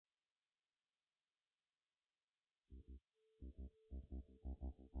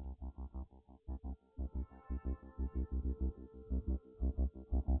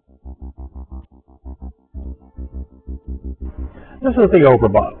This is the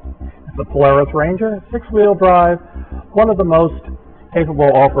Overbot. It's a Polaris Ranger, 6-wheel drive, one of the most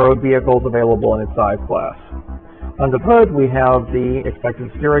capable off-road vehicles available in its size class. Under the hood, we have the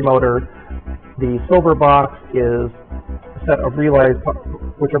expected steering motor. The silver box is a set of relays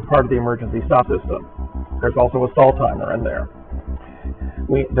which are part of the emergency stop system. There's also a stall timer in there.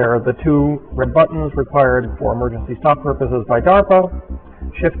 There are the 2 red buttons required for emergency stop purposes by DARPA.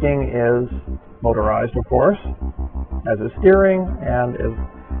 Shifting is motorized, of course, as is steering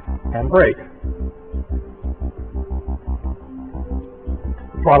and brake.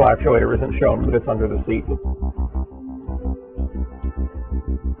 The throttle actuator isn't shown, but it's under the seat.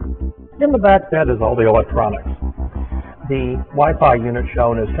 In the back bed is all the electronics. The Wi-Fi unit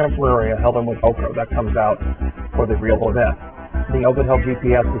shown is temporary, held in with GoPro that comes out for the real event. The overhead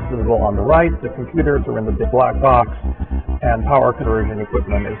GPS is visible on the right, the computers are in the big black box, and power conversion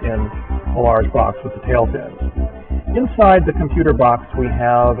equipment is in a large box with the tail fins. Inside the computer box we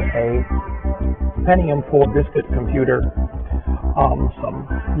have a Pentium 4 biscuit computer, some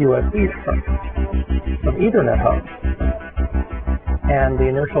USB, some Ethernet hubs, and the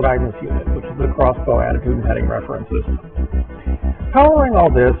inertial guidance unit, which is the crossbow attitude and heading reference system. Powering all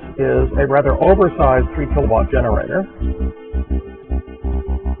this is a rather oversized 3 kilowatt generator.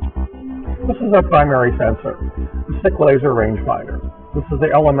 This is our primary sensor, the stick laser rangefinder. This is the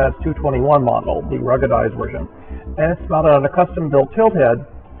LMS 221 model, the ruggedized version, and it's mounted on a custom-built tilt head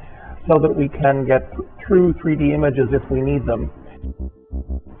so that we can get true 3D images if we need them.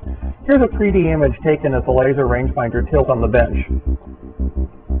 Here's a 3D image taken as the laser rangefinder tilts on the bench.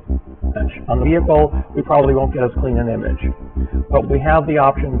 On the vehicle, we probably won't get as clean an image, but we have the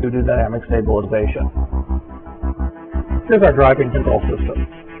option to do dynamic stabilization. Here's our driving control system.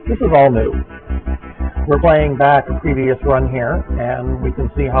 This is all new. We're playing back a previous run here, and we can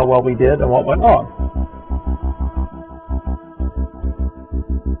see how well we did and what went wrong.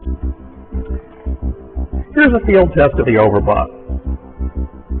 Here's a field test of the Overbot.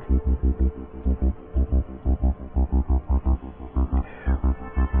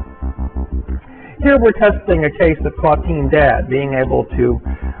 Here we're testing a case that caught Team Dad being able to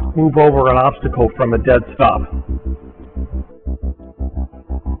move over an obstacle from a dead stop.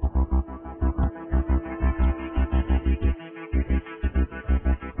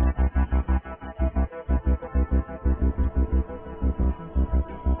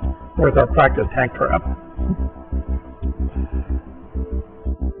 There's our practice tank trap.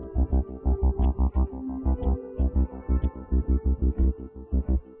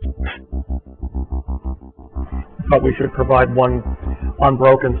 But we should provide one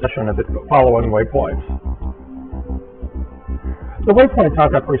unbroken session of the following waypoints. The waypoints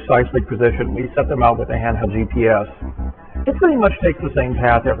aren't precisely positioned. We set them out with a handheld GPS. It pretty much takes the same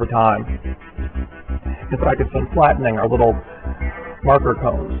path every time. In fact, it's been flattening our little marker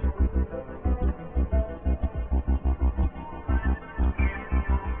cones.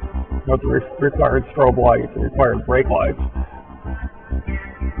 Note the required strobe lights, the required brake lights.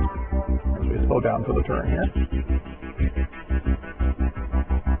 As we slow down for the turn here.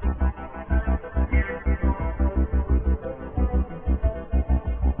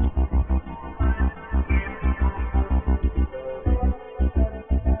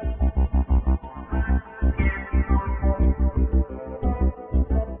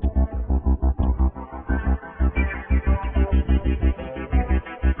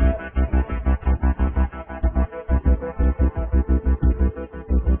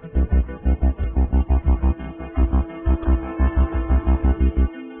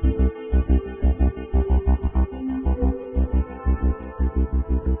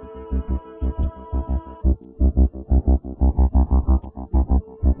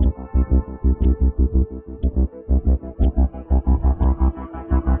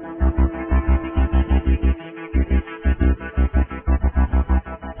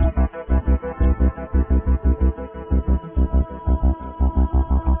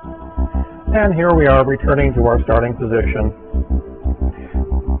 And here we are returning to our starting position.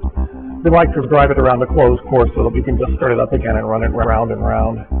 We like to drive it around a closed course so that we can just start it up again and run it round and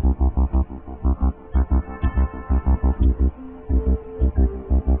round.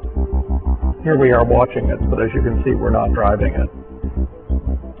 Here we are watching it, but as you can see, we're not driving it.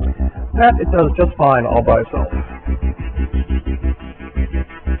 That it does just fine all by itself.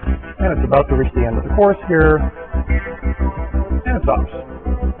 And it's about to reach the end of the course here, and it stops.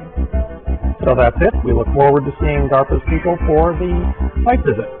 So that's it. We look forward to seeing DARPA's people for the site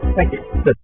visit. Thank you.